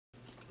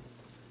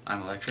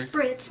I'm Electric.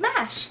 Brit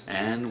Smash.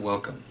 And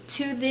welcome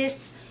to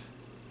this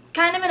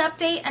kind of an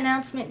update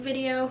announcement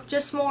video,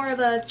 just more of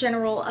a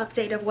general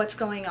update of what's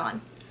going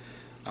on.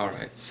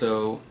 Alright,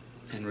 so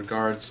in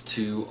regards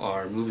to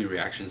our movie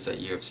reactions that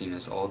you have seen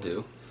us all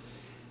do,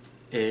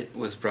 it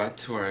was brought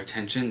to our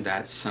attention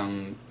that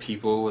some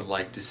people would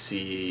like to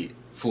see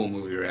full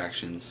movie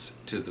reactions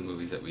to the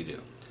movies that we do.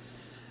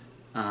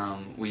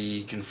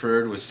 We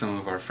conferred with some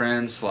of our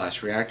friends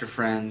 / reactor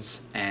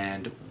friends,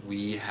 and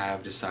we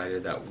have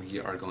decided that we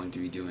are going to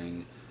be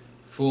doing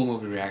full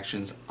movie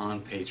reactions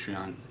on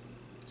Patreon,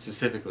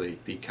 specifically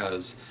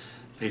because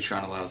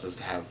Patreon allows us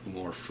to have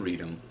more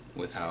freedom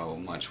with how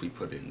much we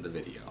put in the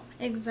video.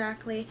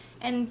 Exactly.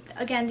 And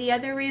again, the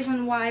other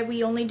reason why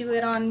we are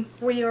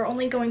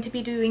only going to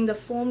be doing the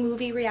full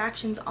movie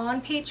reactions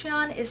on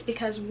Patreon is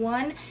because,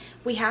 one,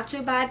 we have to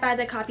abide by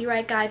the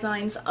copyright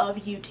guidelines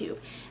of YouTube,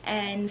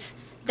 and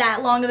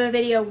that long of a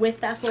video with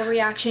that full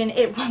reaction,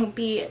 it won't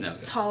be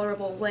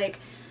tolerable, like,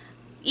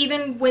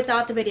 even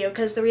without the video,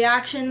 because the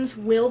reactions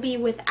will be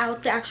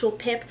without the actual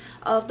pip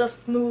of the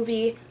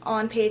movie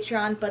on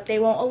Patreon, but they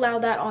won't allow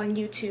that on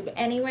YouTube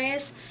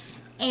anyways.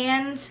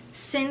 And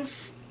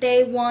since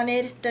they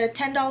wanted, the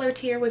 $10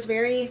 tier was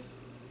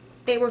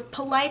they were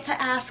polite to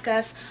ask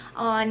us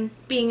on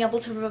being able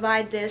to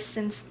provide this,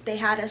 since they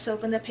had us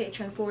open the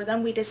Patreon for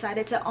them. We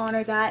decided to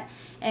honor that,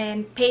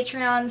 and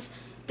Patreons,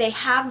 they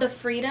have the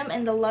freedom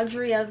and the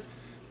luxury of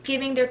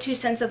giving their 2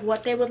 cents of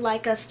what they would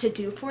like us to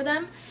do for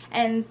them,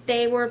 and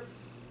they were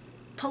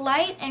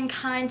polite and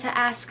kind to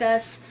ask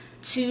us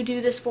to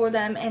do this for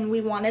them, and we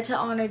wanted to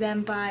honor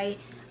them by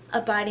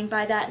abiding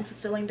by that and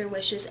fulfilling their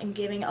wishes and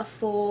giving a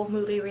full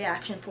movie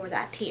reaction for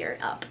that tier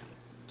up.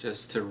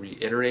 Just to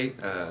reiterate,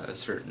 a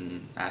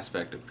certain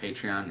aspect of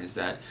Patreon is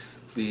that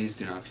please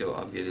do not feel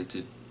obligated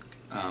to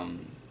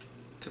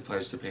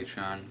pledge to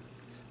Patreon.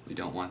 We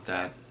don't want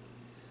that.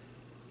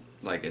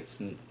 Like,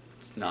 it's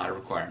not a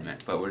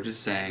requirement, but we're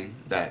just saying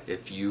that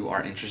if you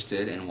are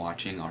interested in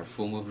watching our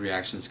full movie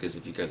reactions, because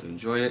if you guys have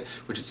enjoyed it,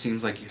 which it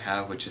seems like you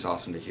have, which is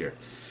awesome to hear,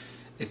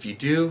 if you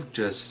do,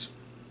 just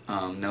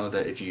know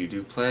that if you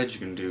do pledge, you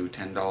can do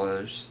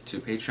 $10 to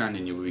Patreon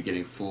and you will be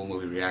getting full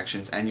movie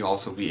reactions, and you'll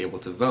also be able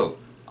to vote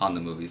on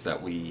the movies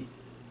that we,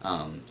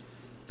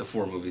 the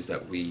 4 movies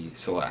that we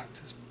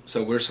select.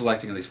 So we're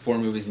selecting at least 4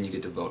 movies and you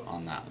get to vote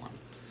on that one.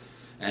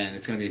 And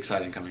it's going to be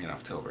exciting coming in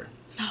October.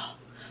 Oh.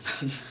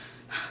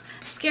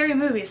 Scary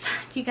movies.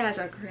 You guys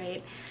are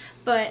great.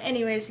 But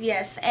anyways,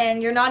 yes,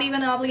 and you're not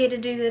even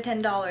obligated to do the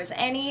 $10.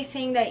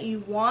 Anything that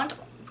you want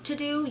to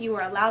do, you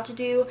are allowed to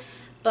do,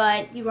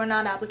 but you are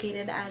not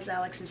obligated, as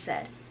Alex has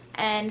said.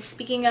 And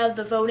speaking of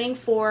the voting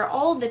for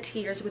all the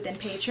tiers within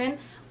Patreon,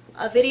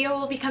 a video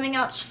will be coming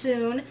out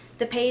soon.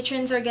 The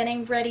patrons are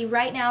getting ready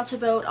right now to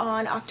vote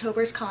on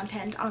October's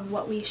content, on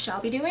what we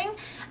shall be doing,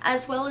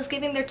 as well as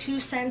giving their 2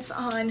 cents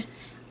on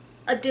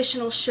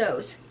additional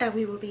shows that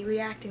we will be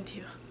reacting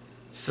to.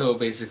 So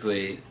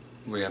basically,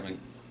 we don't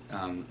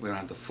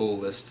have the full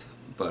list,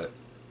 but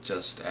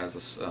just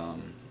as a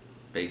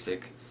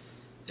basic,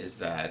 is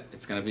that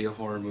it's going to be a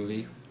horror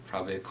movie,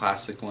 probably a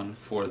classic one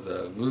for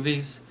the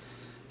movies.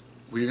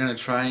 We're going to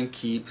try and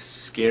keep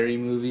scary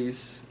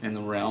movies in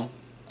the realm.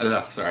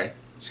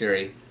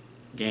 Scary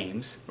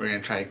games. We're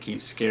going to try to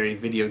keep scary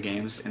video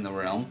games in the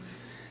realm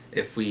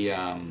if we,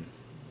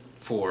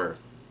 for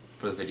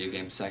the video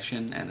game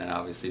section, and then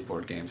obviously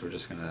board games, we're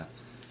just going to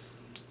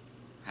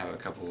have a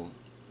couple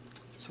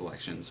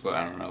selections, but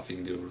I don't know if you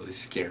can do really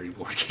scary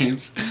board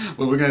games.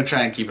 But we're going to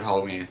try and keep it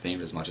Halloween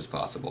themed as much as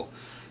possible.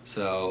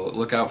 So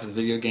look out for the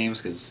video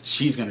games, because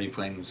she's going to be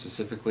playing them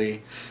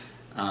specifically.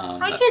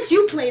 Why can't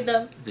you play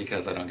them?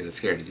 Because I don't get as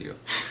scared as you.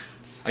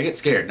 I get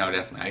scared, no,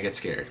 definitely. I get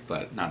scared,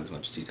 but not as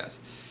much as she does.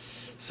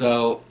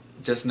 So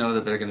just know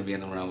that they're going to be in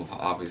the realm of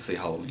obviously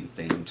Halloween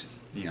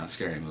themed,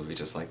 scary movie,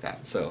 just like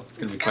that. So it's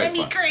going to be quite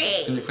fun. Great.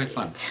 It's going to be quite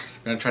fun.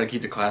 We're going to try to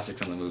keep the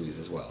classics on the movies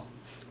as well.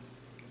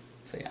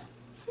 So yeah.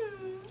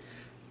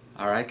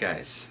 Alright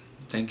guys,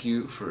 thank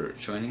you for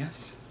joining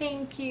us.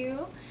 Thank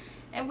you.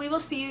 And we will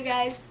see you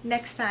guys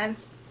next time.